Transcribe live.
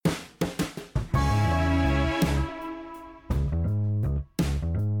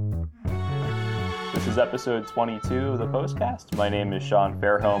is episode 22 of the Postcast. My name is Sean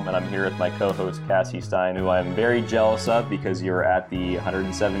Fairholm, and I'm here with my co-host Cassie Stein, who I'm very jealous of because you were at the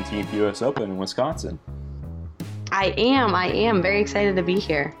 117th U.S. Open in Wisconsin. I am very excited to be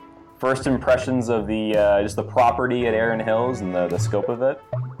here. First impressions of the just the property at Erin Hills and the scope of it?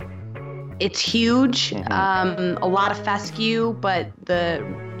 It's huge, a lot of fescue, but the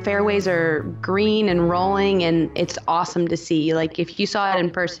fairways are green and rolling, and it's awesome to see. Like, if you saw it in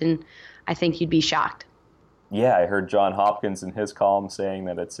person, I think you'd be shocked. Yeah, I heard John Hopkins in his column saying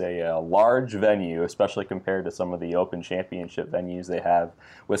that it's a large venue, especially compared to some of the Open Championship venues they have.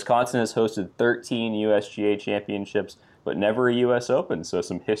 Wisconsin has hosted 13 USGA championships, but never a U.S. Open, so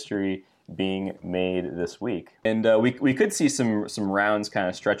some history being made this week. And we could see some rounds kind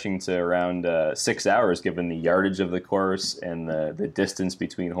of stretching to around 6 hours, given the yardage of the course and the distance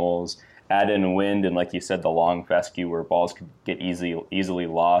between holes. Add in wind and, like you said, the long fescue where balls could get easily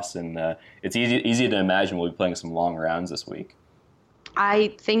lost. And it's easy to imagine we'll be playing some long rounds this week.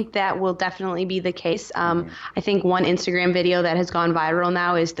 I think that will definitely be the case. I think one Instagram video that has gone viral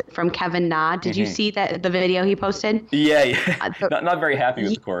now is from Kevin Na. Did you see the video he posted? Yeah. Not very happy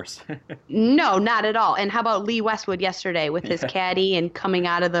with the course. No, not at all. And how about Lee Westwood yesterday with his caddy and coming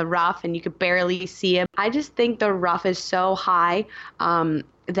out of the rough and you could barely see him? I just think the rough is so high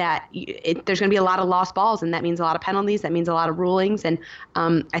that there's going to be a lot of lost balls, and that means a lot of penalties. That means a lot of rulings, and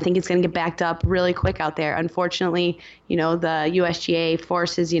I think it's going to get backed up really quick out there. Unfortunately, the USGA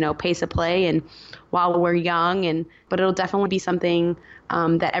forces, pace of play, and while we're young, but it'll definitely be something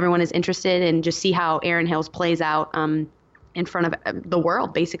that everyone is interested in, just see how Erin Hills plays out in front of the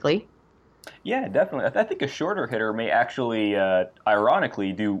world, basically. Yeah, definitely. I think a shorter hitter may actually,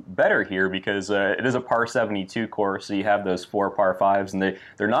 ironically, do better here because it is a par 72 course, so you have those 4 par 5s, and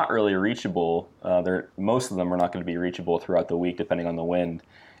they're not really reachable. Most of them are not going to be reachable throughout the week, depending on the wind.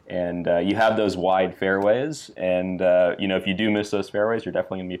 And you have those wide fairways, and if you do miss those fairways, you're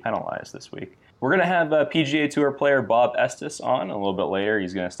definitely going to be penalized this week. We're going to have PGA Tour player Bob Estes on a little bit later.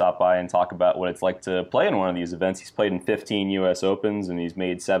 He's going to stop by and talk about what it's like to play in one of these events. He's played in 15 U.S. Opens, and he's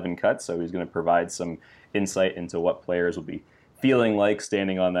made 7 cuts, so he's going to provide some insight into what players will be feeling like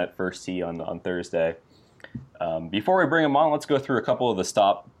standing on that first tee on Thursday. Before we bring him on, let's go through a couple of the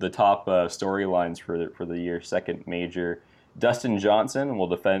top storylines for the year's second major. Dustin Johnson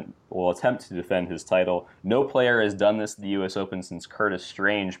will attempt to defend his title. No player has done this at the U.S. Open since Curtis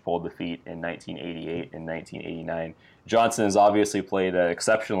Strange pulled defeat in 1988 and 1989. Johnson has obviously played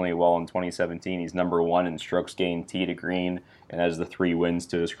exceptionally well in 2017. He's number 1 in strokes gained tee to green and has the 3 wins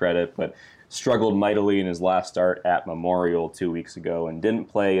to his credit, but struggled mightily in his last start at Memorial 2 weeks ago and didn't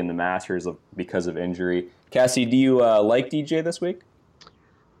play in the Masters because of injury. Cassie, do you like DJ this week?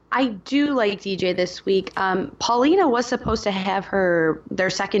 I do like DJ this week. Paulina was supposed to have their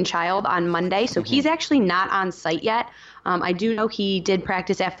second child on Monday, so he's actually not on site yet. I do know he did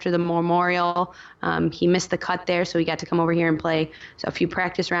practice after the Memorial. He missed the cut there, so he got to come over here and play a few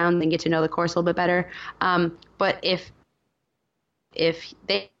practice rounds and get to know the course a little bit better. But if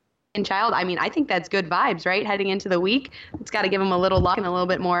they and child, I think that's good vibes, right? Heading into the week, it's got to give him a little luck and a little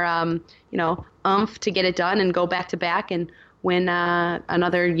bit more, oomph to get it done and go back to back and win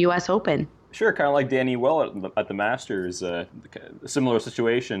another U.S. Open. Sure, kind of like Danny Well at the Masters, a similar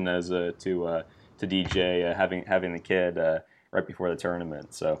situation as to DJ having the kid right before the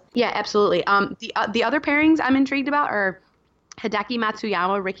tournament. So yeah, absolutely. The other pairings I'm intrigued about are Hideki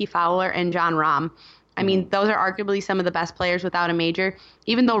Matsuyama, Ricky Fowler, and Jon Rahm. Those are arguably some of the best players without a major.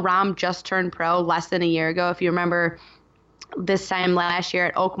 Even though Rahm just turned pro less than a year ago, if you remember, this time last year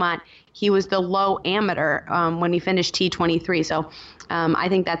at Oakmont, he was the low amateur when he finished T23. So I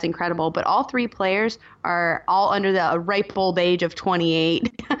think that's incredible. But all 3 players are all under the ripe old age of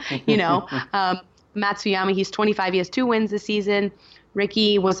 28. Matsuyama, he's 25. He has 2 wins this season.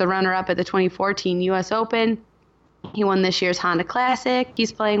 Ricky was the runner-up at the 2014 U.S. Open. He won this year's Honda Classic.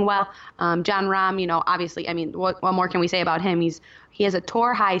 He's playing well. Jon Rahm, obviously, what more can we say about him? He has a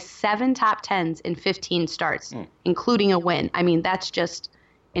tour high 7 top 10s in 15 starts, including a win. That's just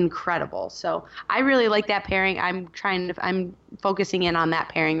incredible. So I really like that pairing. I'm focusing in on that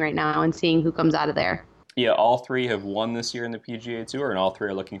pairing right now and seeing who comes out of there. Yeah, all 3 have won this year in the PGA Tour, and all 3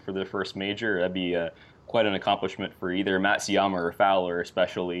 are looking for their first major. That'd be quite an accomplishment for either Matsuyama or Fowler,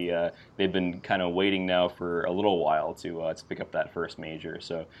 especially. They've been kind of waiting now for a little while to pick up that first major.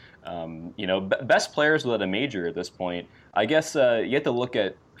 So, best players without a major at this point. I guess you have to look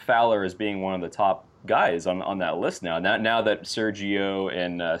at Fowler as being one of the top guys on that list now. Now that Sergio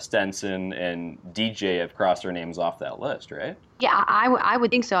and Stenson and DJ have crossed their names off that list, right? Yeah, I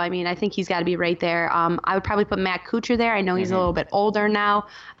would think so. I think he's got to be right there. I would probably put Matt Kuchar there. I know he's a little bit older now.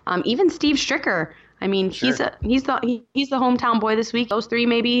 Even Steve Stricker. I mean, Sure. he's the hometown boy this week. Those three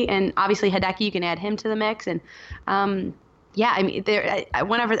maybe, and obviously Hideki, you can add him to the mix. And yeah, I mean,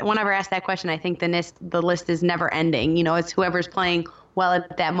 whenever asked that question, I think the list is never ending. You know, it's whoever's playing well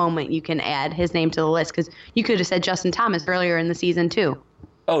at that moment, you can add his name to the list because you could have said Justin Thomas earlier in the season too.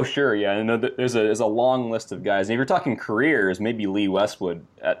 Oh, sure, yeah. I know there's a long list of guys. And if you're talking careers, maybe Lee Westwood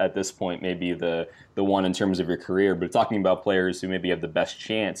at this point may be the one in terms of your career. But talking about players who maybe have the best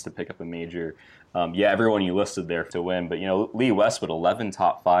chance to pick up a major, yeah, everyone you listed there to win. But Lee Westwood, 11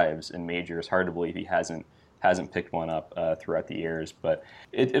 top fives in majors. Hard to believe he hasn't picked one up throughout the years, but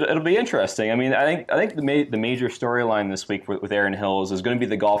it'll be interesting. I mean, I think the major storyline this week with Erin Hills is going to be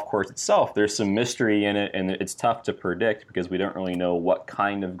the golf course itself. There's some mystery in it, and it's tough to predict because we don't really know what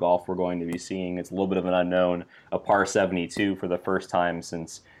kind of golf we're going to be seeing. It's a little bit of an unknown. A par 72 for the first time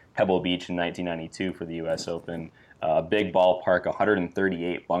since Pebble Beach in 1992 for the U.S. Open. A big ballpark,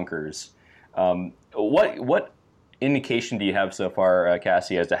 138 bunkers. What indication do you have so far,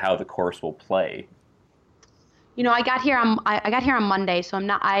 Cassie, as to how the course will play? I got here on Monday, so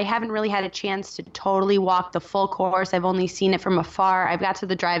I haven't really had a chance to totally walk the full course. I've only seen it from afar. I've got to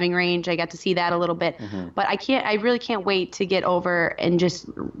the driving range. I got to see that a little bit. Mm-hmm. But I really can't wait to get over and just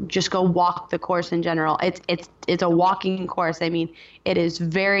go walk the course in general. It's a walking course. I mean, it is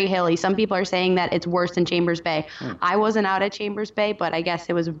very hilly. Some people are saying that it's worse than Chambers Bay. I wasn't out at Chambers Bay, but I guess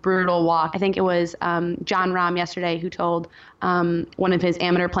it was a brutal walk. I think it was John Rahm yesterday who told one of his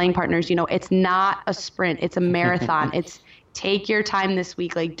amateur playing partners, it's not a sprint, it's a marathon. It's take your time this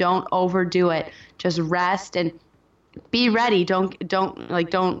week. Like, don't overdo it. Just rest and be ready.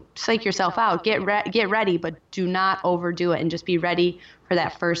 Don't psych yourself out. Get ready, but do not overdo it, and just be ready for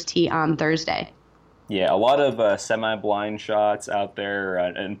that first tee on Thursday. Yeah, a lot of semi-blind shots out there.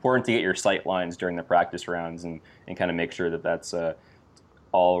 Important to get your sight lines during the practice rounds and kind of make sure that that's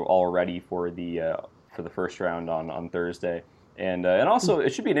all ready for the first round on Thursday. And also,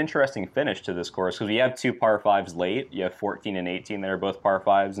 it should be an interesting finish to this course because we have two par fives late. You have 14 and 18 that are both par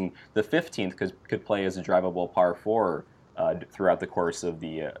fives, and the 15th could play as a drivable par four throughout the course of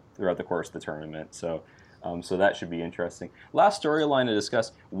the tournament. So that should be interesting. Last storyline to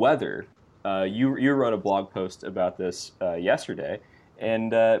discuss: weather. You wrote a blog post about this yesterday,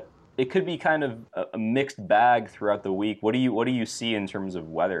 and it could be kind of a mixed bag throughout the week. What do you see in terms of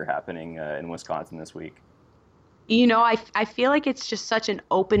weather happening in Wisconsin this week? I feel like it's just such an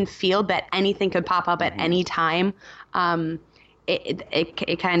open field that anything could pop up at any time.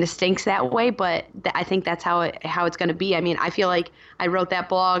 It kind of stinks that way, but I think that's how it's going to be. I mean, I feel like I wrote that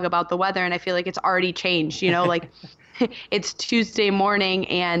blog about the weather, and I feel like it's already changed. Like it's Tuesday morning,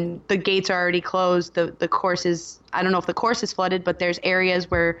 and the gates are already closed. The course is, I don't know if the course is flooded, but there's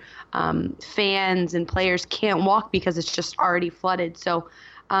areas where fans and players can't walk because it's just already flooded. So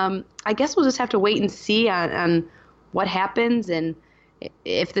I guess we'll just have to wait and see on what happens, and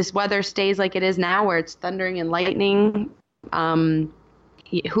if this weather stays like it is now, where it's thundering and lightning.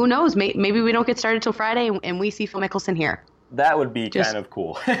 Who knows? Maybe we don't get started till Friday, and we see Phil Mickelson here. That would be kind of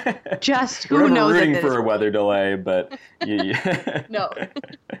cool. Just who knows? We're rooting for a weather delay, but no,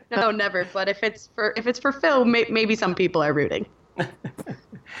 never. But if it's for Phil, maybe some people are rooting.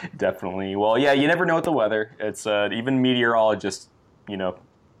 Definitely. Well, yeah, you never know with the weather. It's even meteorologists,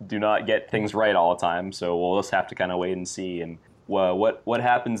 do not get things right all the time. So we'll just have to kind of wait and see. And what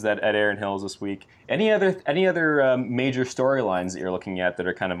happens at Erin Hills this week? Any other major storylines that you're looking at that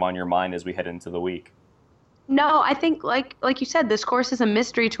are kind of on your mind as we head into the week? No, I think like you said, this course is a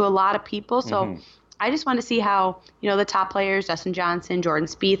mystery to a lot of people. So I just want to see how the top players, Dustin Johnson, Jordan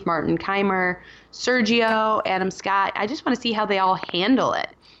Spieth, Martin Keimer, Sergio, Adam Scott. I just want to see how they all handle it,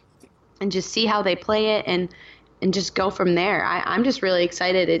 and just see how they play it, and just go from there. I'm just really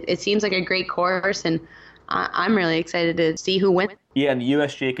excited. It seems like a great course, and I'm really excited to see who wins. Yeah, and the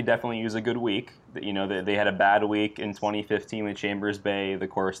USGA could definitely use a good week. They had a bad week in 2015 with Chambers Bay, the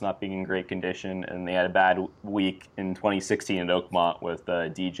course not being in great condition, and they had a bad week in 2016 at Oakmont with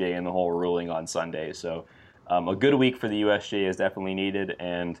DJ and the whole ruling on Sunday. So a good week for the USGA is definitely needed,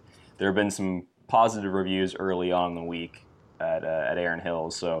 and there have been some positive reviews early on in the week at Erin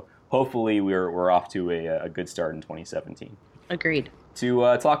Hills. So hopefully we're off to a good start in 2017. Agreed.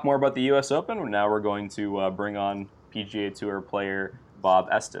 To talk more about the U.S. Open, now we're going to bring on PGA Tour player Bob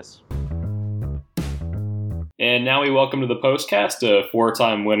Estes. And now we welcome to the postcast a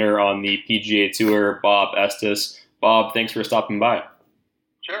four-time winner on the PGA Tour, Bob Estes. Bob, thanks for stopping by.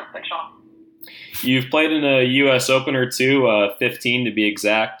 Sure, thanks, Sean. You've played in a U.S. Open or two, 15 to be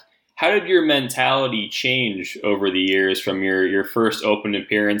exact. How did your mentality change over the years from your first Open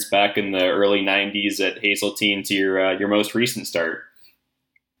appearance back in the early 90s at Hazeltine to your most recent start?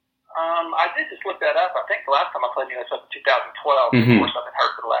 I did just look that up. I think the last time I played US Open 2012. Mm-hmm. Of course, I've been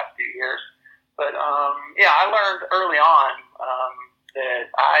hurt for the last few years. But, I learned early on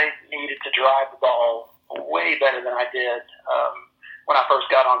that I needed to drive the ball way better than I did when I first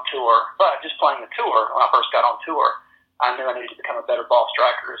got on tour. But just playing the tour, when I first got on tour, I knew I needed to become a better ball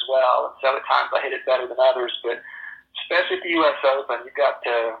striker as well. And so at times I hit it better than others. But especially at the US Open, you've got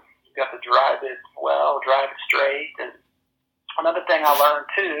to drive it well, drive it straight. And another thing I learned,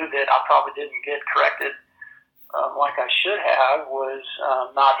 too, that I probably didn't get corrected like I should have was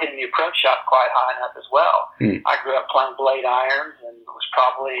not hitting the approach shot quite high enough as well. I grew up playing blade irons and was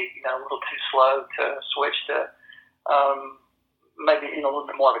probably a little too slow to switch to maybe a little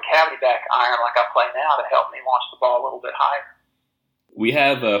bit more of a cavity back iron like I play now to help me launch the ball a little bit higher. We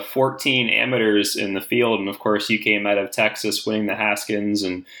have 14 amateurs in the field, and of course you came out of Texas winning the Haskins.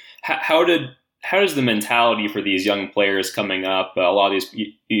 And how does the mentality for these young players coming up, a lot of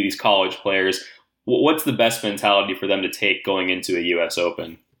these college players, what's the best mentality for them to take going into a U.S.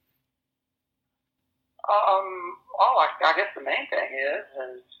 Open? I guess the main thing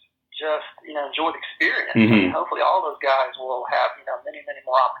is just enjoy the experience. Mm-hmm. I mean, hopefully all those guys will have many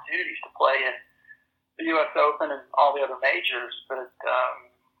more opportunities to play in the U.S. Open and all the other majors. But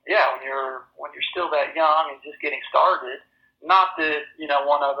when you're still that young and just getting started, not that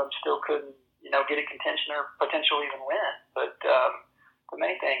one of them still couldn't get in contention or potentially even win, but the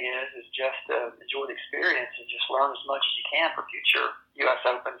main thing is just to enjoy the experience and just learn as much as you can for future U.S.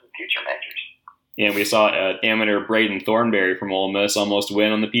 Opens and future majors. Yeah, we saw amateur Braden Thornberry from Ole Miss almost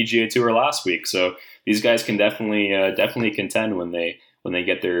win on the PGA Tour last week. So these guys can definitely contend when they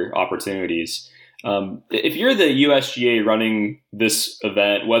get their opportunities. If you're the USGA running this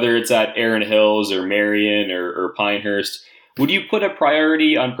event, whether it's at Erin Hills or Marion or Pinehurst, would you put a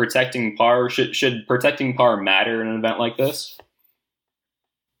priority on protecting par? Should protecting par matter in an event like this?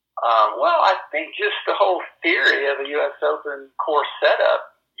 Well, I think just the whole theory of a U.S. Open course setup,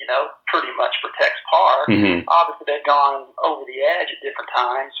 pretty much protects par. Mm-hmm. Obviously, they've gone over the edge at different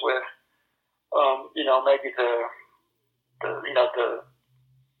times with, maybe the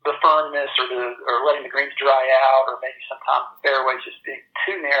firmness or letting the greens dry out, or maybe sometimes the fairways just being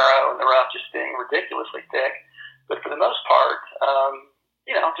too narrow and the rough just being ridiculously thick. But for the most part,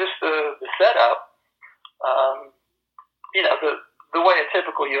 just the setup, the way a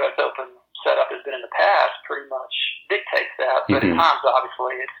typical U.S. Open setup has been in the past pretty much dictates that. But Mm-hmm. at times,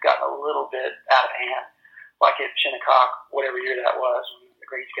 obviously, it's gotten a little bit out of hand, like at Shinnecock, whatever year that was, when the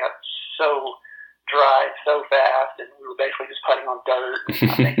greens got so dry so fast, and we were basically just putting on dirt.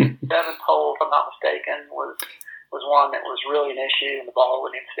 I think the seventh hole, if I'm not mistaken, was one that was really an issue, and the ball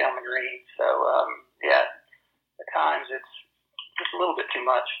wouldn't even stay on the green. So, at times it's just a little bit too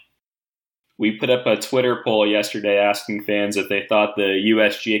much. We put up a Twitter poll yesterday asking fans if they thought the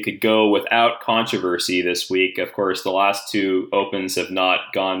USGA could go without controversy this week. Of course, the last two Opens have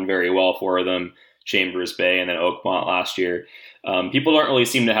not gone very well for them, Chambers Bay and then Oakmont last year. People don't really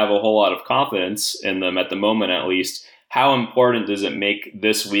seem to have a whole lot of confidence in them at the moment, at least. How important does it make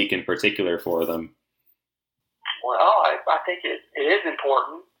this week in particular for them? Well, I think it is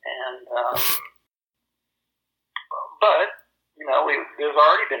important, and but there's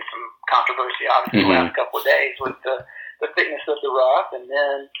already been some controversy, obviously, the last couple of days with the thickness of the rough, and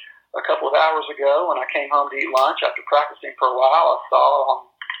then a couple of hours ago when I came home to eat lunch after practicing for a while, I saw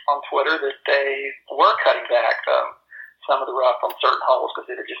on Twitter that they were cutting back some of the rough on certain holes because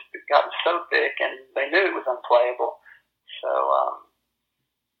it had just gotten so thick, and they knew it was unplayable. So,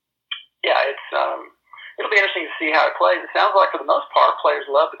 it'll be interesting to see how it plays. It sounds like for the most part, players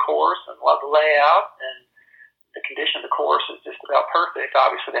love the course and love the layout, and the condition of the course is just about perfect.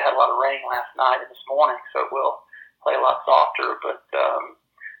 Obviously, they had a lot of rain last night and this morning, so it will play a lot softer. But,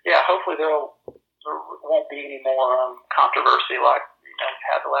 hopefully there won't be any more controversy like we've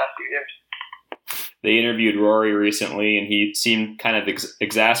had the last few years. They interviewed Rory recently, and he seemed kind of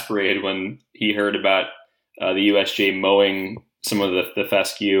exasperated when he heard about the USGA mowing some of the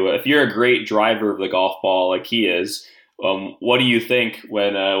fescue. If you're a great driver of the golf ball like he is, what do you think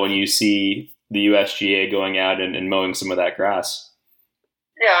when you see the USGA going out and mowing some of that grass?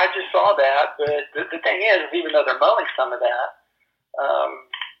 Yeah, I just saw that, but the thing is, even though they're mowing some of that,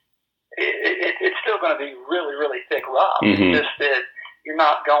 it's still going to be really, really thick rough. Mm-hmm. It's just that you're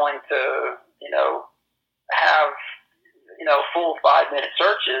not going to, have, full 5-minute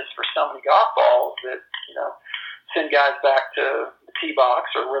searches for so many golf balls that, send guys back to the tee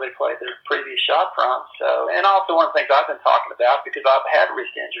box or where they played their previous shot from. So, and also one of the things I've been talking about, because I've had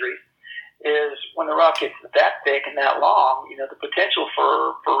wrist injuries, is when the rough gets that thick and that long, the potential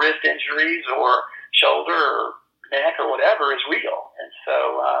for wrist injuries or shoulder or neck or whatever is real. And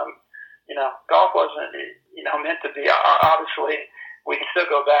so, golf wasn't, meant to be. Obviously, we can still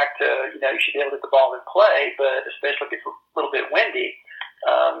go back to, you should be able to hit the ball and play, but especially if it's a little bit windy,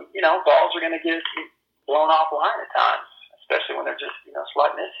 balls are going to get blown offline at times, especially when they're just,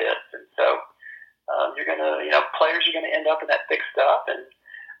 slight miss hits. And so you're going to, players are going to end up in that thick stuff, and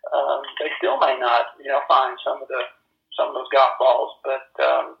they still may not, find some of those golf balls. But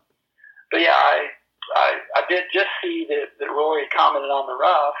yeah, I did just see that Rory commented on the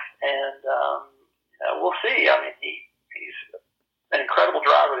rough, and we'll see. I mean, he's an incredible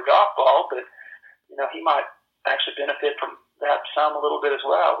driver of the golf ball, but he might actually benefit from that a little bit as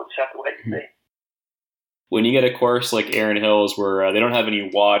well. We'll just have to wait and see. When you get a course like Erin Hills where they don't have any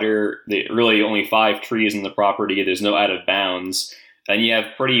water, really only 5 trees in the property, there's no out of bounds, and you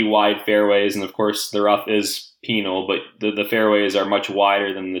have pretty wide fairways, and of course the rough is penal, but the fairways are much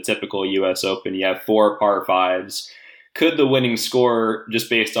wider than the typical U.S. Open. You have 4 par 5s. Could the winning score, just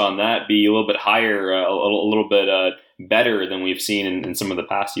based on that, be a little bit higher, a little bit better than we've seen in some of the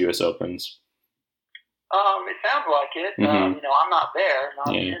past U.S. Opens? It sounds like it. Mm-hmm. I'm not there,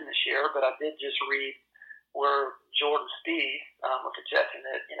 not in this year, but I did just read where Jordan Spieth was suggesting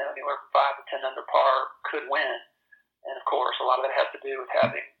that anywhere from 5 to 10 under par could win, and of course a lot of that has to do with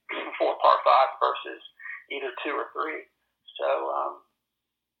having 4 par 5 versus either 2 or 3. So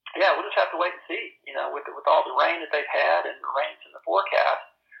yeah, we'll just have to wait and see. With all the rain that they've had and the rains in the forecast,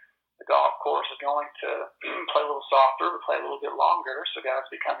 the golf course is going to play a little softer, but play a little bit longer. So guys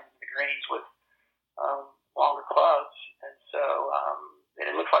will be coming to the greens with longer clubs, and so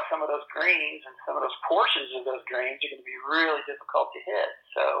it looks like some of those greens and some of those portions of those greens are going to be really difficult to hit.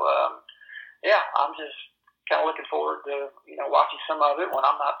 So yeah, I'm just kind of looking forward to watching some of it when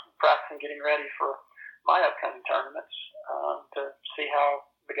I'm not practicing, getting ready for my upcoming tournaments to see how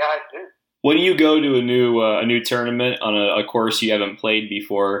the guys do. When you go to a new tournament on a course you haven't played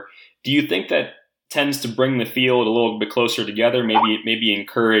before, do you think that tends to bring the field a little bit closer together? Maybe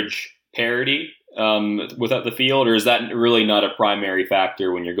encourage parity without the field, or is that really not a primary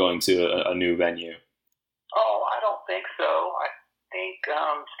factor when you're going to a new venue? Oh, I don't think so. I think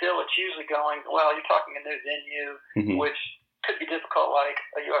still it's usually going, well, you're talking a new venue, Mm-hmm. which could be difficult, like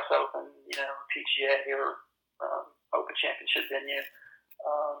a U.S. Open, PGA or Open Championship venue.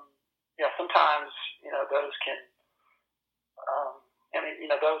 Sometimes, those can,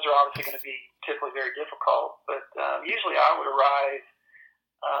 those are obviously going to be typically very difficult, but usually I would arrive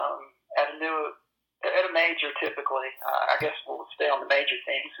at a major typically. I guess we'll stay on the major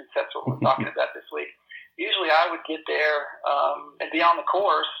theme since that's what we're talking about this week. Usually I would get there and be on the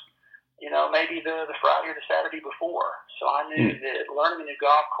course, maybe the Friday or the Saturday before. So I knew that learning a new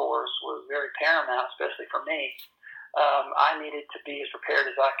golf course was very paramount, especially for me. I needed to be as prepared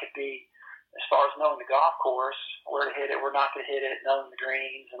as I could be as far as knowing the golf course, where to hit it, where not to hit it, knowing the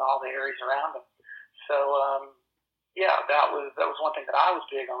greens and all the areas around them. So, that was one thing that I was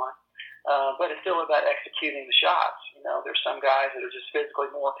big on. But it's still about executing the shots. There's some guys that are just physically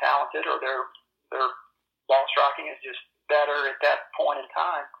more talented, or their ball striking is just better at that point in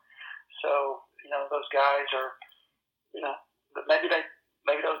time. So, those guys are, maybe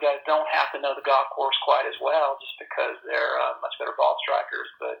those guys don't have to know the golf course quite as well, just because they're much better ball strikers.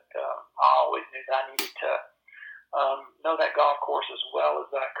 But I always knew that I needed to know that golf course as well as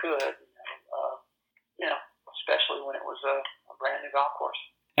I could, especially when it was a brand new golf course.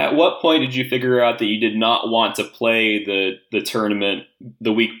 At what point did you figure out that you did not want to play the tournament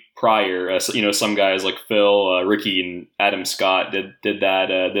the week prior? Some guys like Phil, Ricky, and Adam Scott did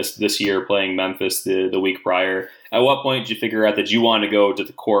that this year, playing Memphis the week prior. At what point did you figure out that you wanted to go to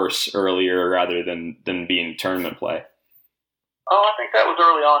the course earlier rather than be in tournament play? Oh, I think that was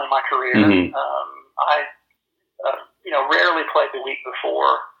early on in my career. Mm-hmm. I rarely played the week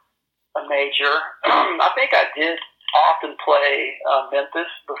before a major. I think I did often play Memphis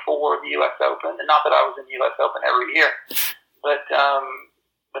before the U.S. Open, and not that I was in the U.S. Open every year, but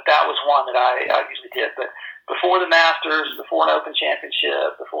that was one that I usually did. But before the Masters, before an Open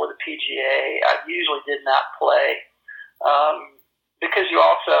Championship, before the PGA, I usually did not play because you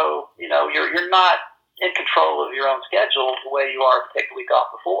also, you're not in control of your own schedule the way you are to take the week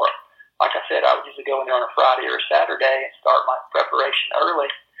off before. Like I said, I would usually go in there on a Friday or a Saturday and start my preparation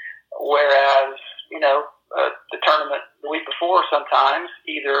early, whereas, the tournament the week before sometimes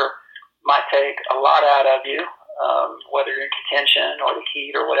either might take a lot out of you, whether you're in contention or the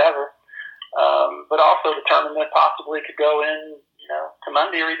heat or whatever, but also the tournament possibly could go in, to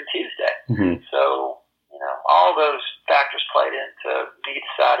Monday or even Tuesday. Mm-hmm. So, all those factors played into me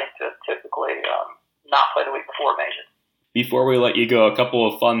deciding to typically not play the week before a major. Before we let you go, a couple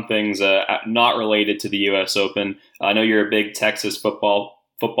of fun things not related to the U.S. Open. I know you're a big Texas football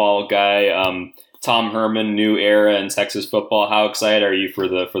football guy. Tom Herman, new era in Texas football. How excited are you for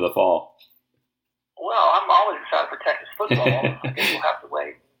the fall? Well, I'm always excited for Texas football. I guess we'll have to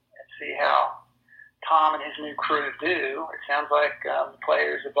wait and see how Tom and his new crew do. It sounds like the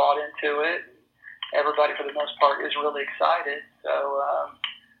players have bought into it. Everybody, for the most part, is really excited. So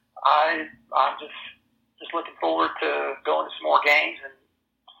I'm just looking forward to going to some more games and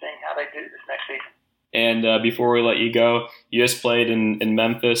seeing how they do this next season. And before we let you go, you just played in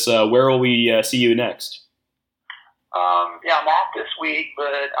Memphis. Where will we see you next? Yeah, I'm off this week, but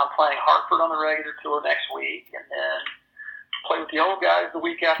I'm playing Hartford on the regular tour next week, and then play with the old guys the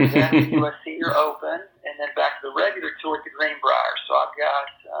week after that at the U.S. Senior Open, and then back to the regular tour at the Greenbrier. So I've got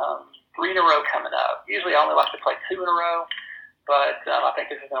 3 in a row coming up. Usually I only like to play 2 in a row, but I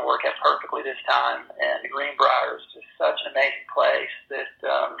think this is going to work out perfectly this time. And the Greenbrier is just such an amazing place that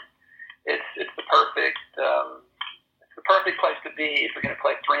it's the perfect place to be if you're going to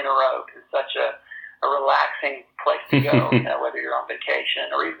play 3 in a row. It's such a relaxing place to go, whether you're on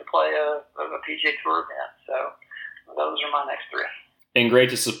vacation or even to play a PGA Tour event. So those are my next 3. And great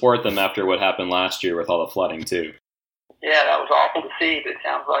to support them after what happened last year with all the flooding, too. Yeah, that was awful to see, but it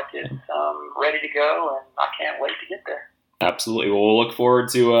sounds like it's ready to go, and I can't wait to get there. Absolutely. Well, we'll look forward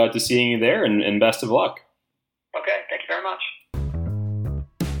to seeing you there, and best of luck. Okay, thank you very much.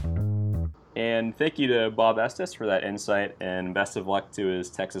 And thank you to Bob Estes for that insight, and best of luck to his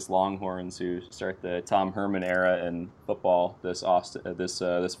Texas Longhorns who start the Tom Herman era in football this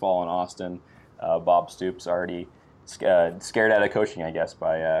fall in Austin. Bob Stoops already scared out of coaching, I guess,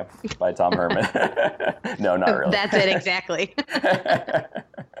 by Tom Herman. No, not really. That's it, exactly.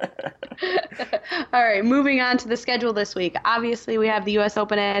 All right, moving on to the schedule this week. Obviously, we have the U.S.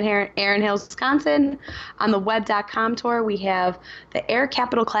 Open at Erin Hills, Wisconsin. On the web.com tour, we have the Air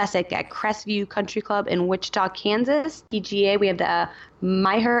Capital Classic at Crestview Country Club in Wichita, Kansas. PGA, we have the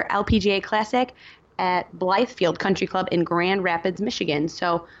Meijer LPGA Classic at Blythefield Country Club in Grand Rapids, Michigan.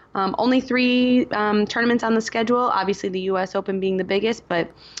 So only 3 tournaments on the schedule. Obviously, the U.S. Open being the biggest, but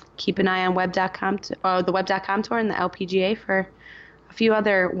keep an eye on the web.com tour and the LPGA for a few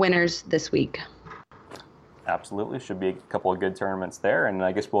other winners this week. Absolutely. Should be a couple of good tournaments there. And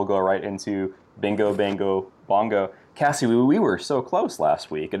I guess we'll go right into Bingo, Bango, Bongo. Cassie, we were so close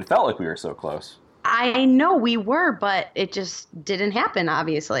last week. It felt like we were so close. I know we were, but it just didn't happen,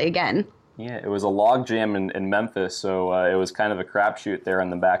 obviously, again. Yeah, it was a log jam in Memphis, so it was kind of a crapshoot there on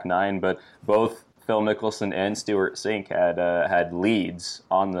the back 9. But both Phil Mickelson and Stewart Cink had leads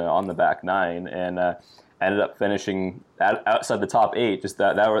on the back 9, and ended up finishing outside the top 8. Just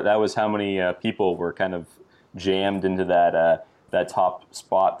that was how many people were kind of jammed into that top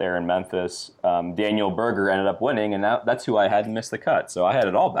spot there in Memphis. Daniel Berger ended up winning, and that's who I had missed the cut. So I had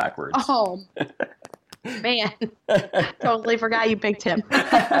it all backwards. Oh. Man, totally forgot you picked him.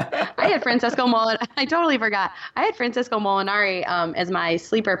 I had Francesco Molinari. I totally forgot. I had Francesco Molinari as my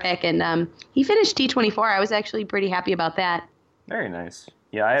sleeper pick, and he finished T24. I was actually pretty happy about that. Very nice.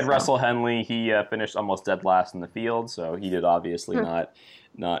 Yeah, I had Russell Henley. He finished almost dead last in the field, so he did obviously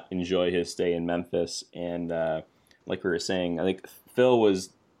not enjoy his stay in Memphis. And like we were saying, I think Phil was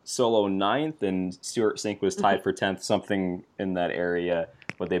solo 9th, and Stewart Cink was tied for 10th, something in that area.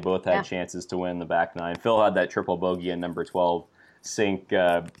 But they both had chances to win the back 9. Phil had that triple bogey in number 12.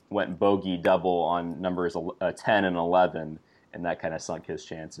 Cink went bogey double on numbers 10 and 11, and that kind of sunk his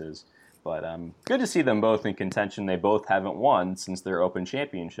chances. But good to see them both in contention. They both haven't won since their Open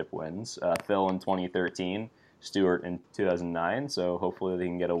Championship wins. Phil in 2013, Stewart in 2009, so hopefully they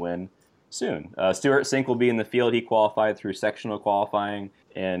can get a win soon. Stewart Cink will be in the field. He qualified through sectional qualifying,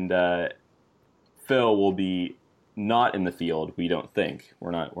 and Phil will be not in the field, we don't think.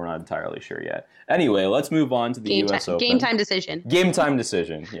 We're not entirely sure yet. Anyway, let's move on to the U.S. Open. Game time decision. Game time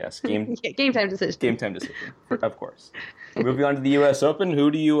decision, yes. Game time decision. Game time decision, of course. Moving on to the U.S. Open,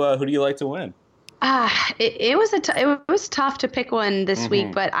 who do you like to win? It was tough to pick one this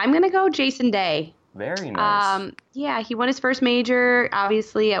week, but I'm gonna go Jason Day. Very nice. Yeah, he won his first major,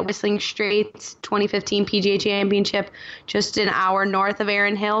 obviously, at Whistling Straits 2015 PGA Championship, just an hour north of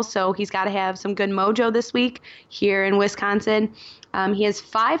Erin Hills, so he's got to have some good mojo this week here in Wisconsin. He has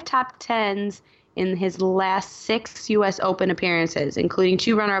 5 top 10s in his last 6 U.S. Open appearances, including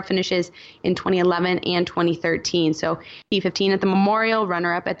 2 runner-up finishes in 2011 and 2013. So T15 at the Memorial,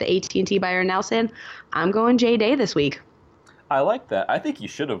 runner-up at the AT&T Byron Nelson. I'm going Jay Day this week. I like that. I think he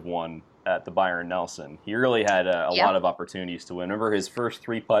should have won at the Byron Nelson. He really had a lot of opportunities to win. Remember, his first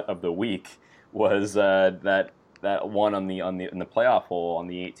 3-putt of the week was that one in the playoff hole on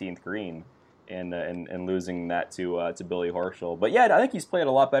the 18th green, and losing that to Billy Horschel. But yeah, I think he's played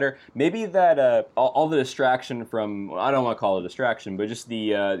a lot better. Maybe that all the distraction from, I don't want to call it a distraction, but just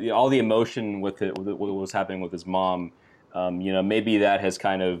all the emotion with what was happening with his mom. Maybe that has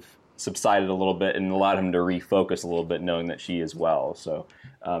kind of subsided a little bit and allowed him to refocus a little bit, knowing that she is well. So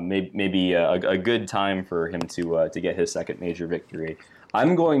maybe a good time for him to get his second major victory.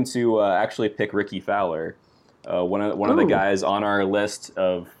 I'm going to actually pick Ricky Fowler, one of the guys on our list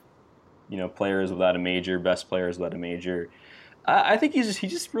of players without a major, best players without a major. I think he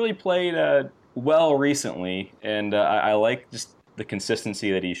just really played well recently, and I like just the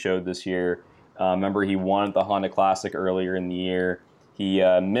consistency that he showed this year. Remember, he won at the Honda Classic earlier in the year. He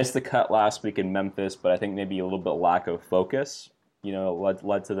missed the cut last week in Memphis, but I think maybe a little bit lack of focus,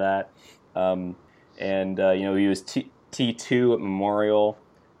 led to that. He was T2 at Memorial,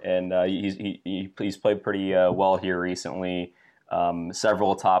 and he's played pretty well here recently.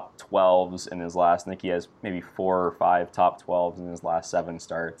 Several top 12s in his last. I think he has maybe 4 or 5 top 12s in his last 7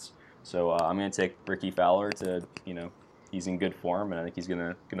 starts. So I'm going to take Ricky Fowler to, he's in good form, and I think he's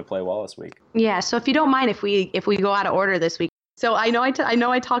going to play well this week. Yeah. So if you don't mind, if we go out of order this week. So I know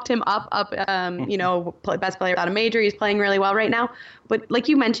I talked him up, best player without a major. He's playing really well right now. But like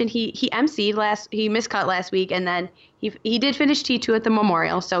you mentioned, he emceed he miscut last week, and then he did finish T2 at the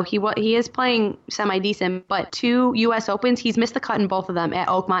Memorial. So he is playing semi-decent, but 2 U.S. Opens, he's missed the cut in both of them at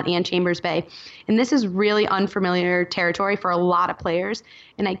Oakmont and Chambers Bay. And this is really unfamiliar territory for a lot of players.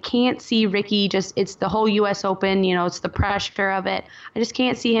 And I can't see Ricky it's the whole U.S. Open, it's the pressure of it. I just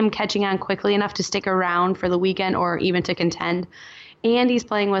can't see him catching on quickly enough to stick around for the weekend or even to contend. And he's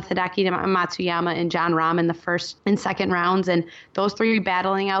playing with Hideki Matsuyama and John Rahm in the first and second rounds. And those 3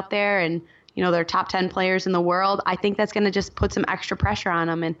 battling out there, and, they're top 10 players in the world. I think that's going to just put some extra pressure on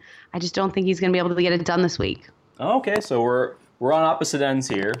him. And I just don't think he's going to be able to get it done this week. Okay, so we're on opposite ends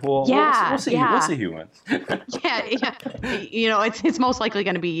here. We'll see who wins. yeah. It's most likely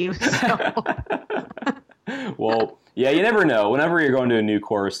going to be you. So. Well, yeah, you never know. Whenever you're going to a new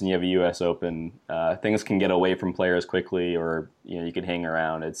course and you have a U.S. Open, things can get away from players quickly, or you can hang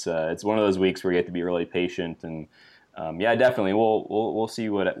around. It's one of those weeks where you have to be really patient, and definitely we'll see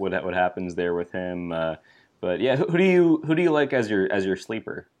what happens there with him. But yeah, who do you like as your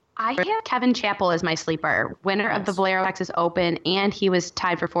sleeper? I have Kevin Chappell as my sleeper, winner of the Valero Texas Open, and he was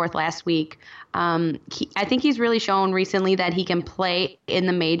tied for 4th last week. I think he's really shown recently that he can play in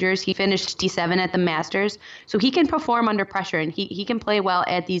the majors. He finished T7 at the Masters, so he can perform under pressure, and he can play well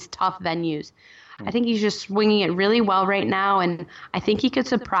at these tough venues. I think he's just swinging it really well right now, and I think he could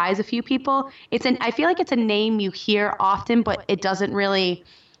surprise a few people. I feel like it's a name you hear often, but it doesn't really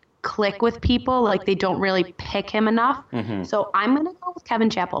click with people. Like, they don't really pick him enough. Mm-hmm. So I'm going to go with Kevin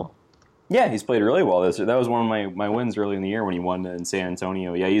Chappell. Yeah, he's played really well this year. That was one of my wins early in the year when he won in San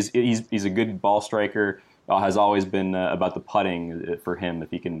Antonio. Yeah, he's a good ball striker. Has always been about the putting for him. If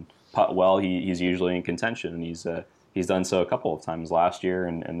he can putt well, he's usually in contention, and he's done so a couple of times last year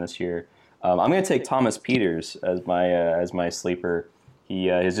and this year. I'm going to take Thomas Pieters as my sleeper. He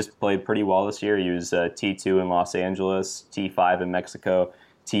has just played pretty well this year. He was T2 in Los Angeles, T5 in Mexico,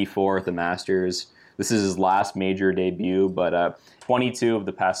 T4 at the Masters. This is his last major debut, but 22 of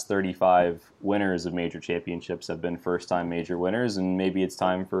the past 35 winners of major championships have been first-time major winners, and maybe it's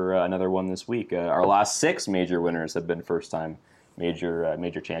time for another one this week. Our last 6 major winners have been first-time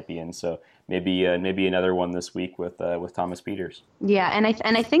major champions, so maybe another one this week with Thomas Pieters. Yeah, and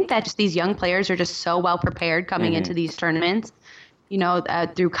I think that just these young players are just so well prepared coming into these tournaments,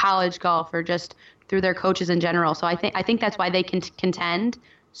 through college golf or just through their coaches in general. So I think that's why they can contend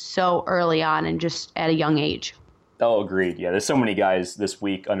so early on and just at a young age. Oh, agreed. Yeah, there's so many guys this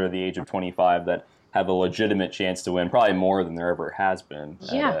week under the age of 25 that have a legitimate chance to win, probably more than there ever has been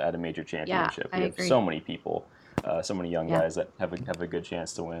at a major championship. Yeah, I agree. So many people, so many young guys that have a good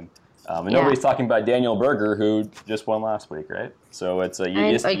chance to win. And nobody's talking about Daniel Berger, who just won last week, right? So it's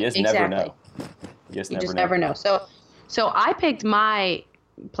you just never know. You just never know. So I picked my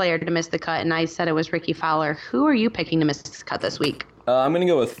player to miss the cut, and I said it was Ricky Fowler. Who are you picking to miss the cut this week? I'm going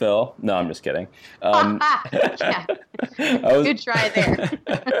to go with Phil. No, I'm just kidding. Yeah. Good try there.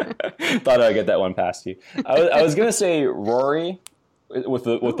 Thought I'd get that one past you. I was going to say Rory with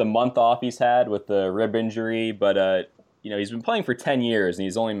the month off he's had with the rib injury, but he's been playing for 10 years and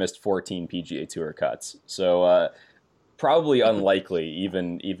he's only missed 14 PGA Tour cuts. So probably unlikely,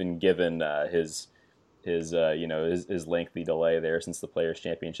 even given his lengthy delay there since the Players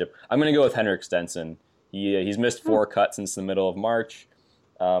Championship. I'm going to go with Henrik Stenson. He's missed 4 cuts since the middle of March.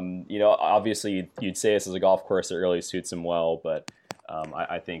 Obviously you'd say this is a golf course that really suits him well, but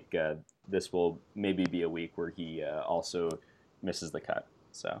I think this will maybe be a week where he also misses the cut.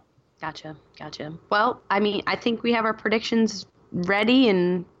 So Gotcha. Well, I mean, I think we have our predictions ready,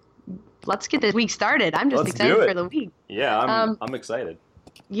 and let's get this week started. I'm just excited for the week. Yeah, I'm excited.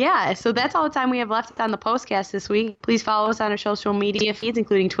 Yeah, so that's all the time we have left on the postcast this week. Please follow us on our social media feeds,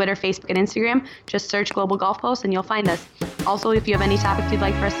 including Twitter, Facebook, and Instagram. Just search Global Golf Post and you'll find us. Also, if you have any topics you'd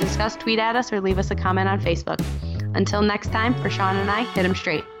like for us to discuss, tweet at us or leave us a comment on Facebook. Until next time, for Sean and I, hit 'em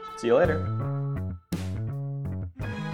straight. See you later.